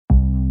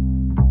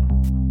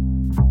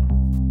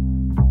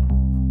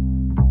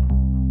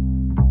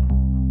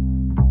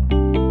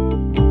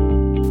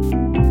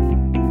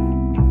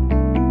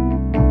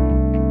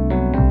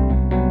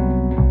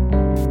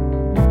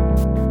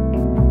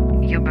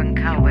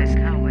Cowgirls.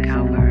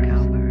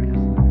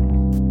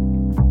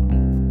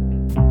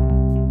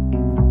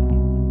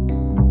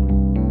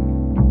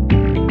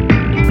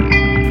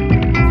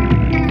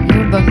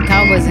 Urban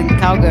cowboys and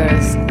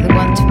cowgirls, they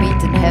want to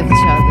meet and have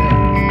each other.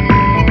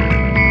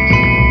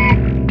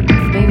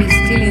 Maybe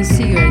stealing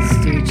cigarettes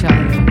to each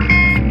other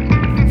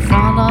in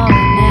front of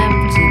an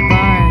empty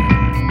bar.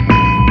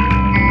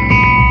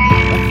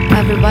 But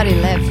everybody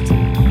left,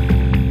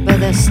 but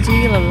there's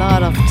still a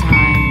lot of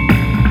time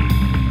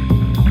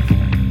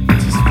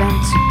to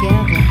spend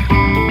together.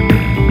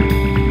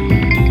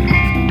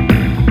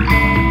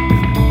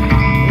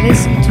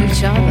 Listen to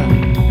each other.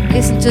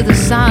 Listen to the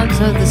sounds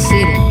of the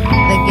city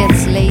that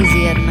gets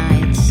lazy at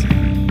nights.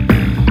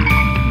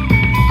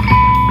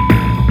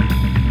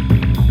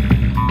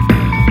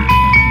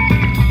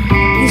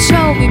 You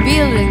show me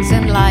buildings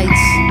and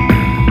lights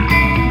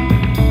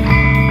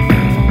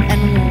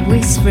and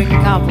whispering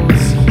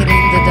couples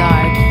hitting the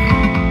dark.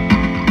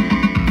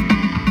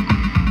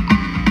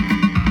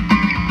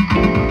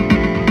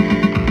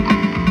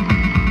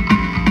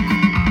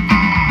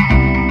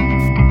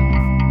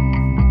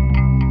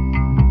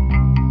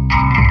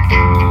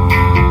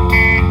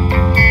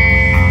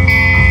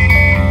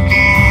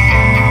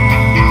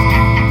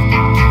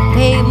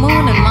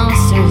 Moon and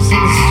monsters in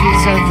the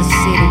streets of the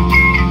city.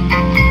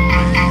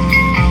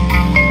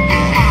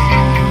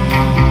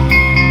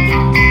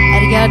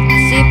 And you got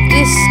deep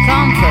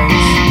discomfort.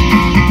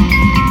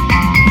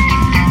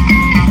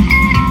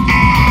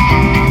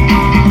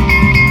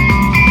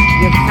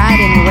 You're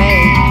hiding away,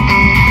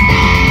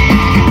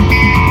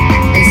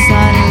 and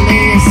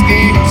suddenly the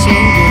screen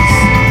changes,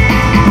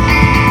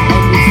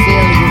 and you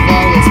feel you've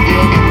always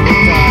been in the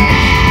dark.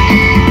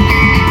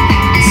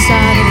 And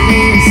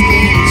suddenly the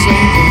screen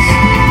changes.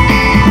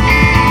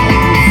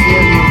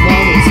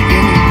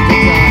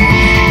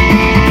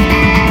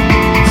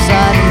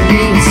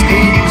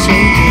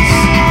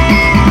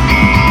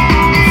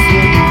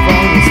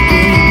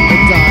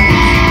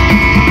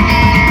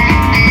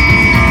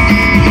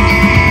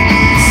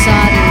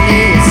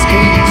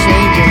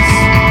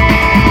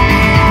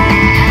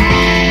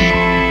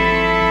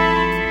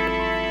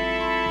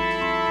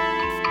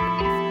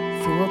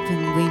 Through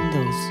open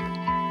windows,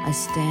 I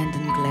stand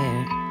and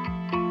glare,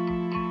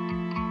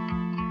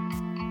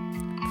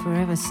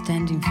 forever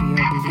standing for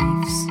your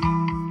beliefs,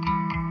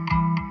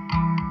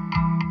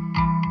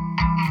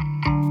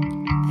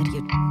 at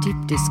your deep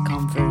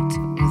discomfort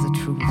with the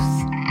truth,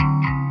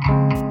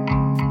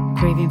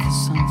 craving for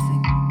something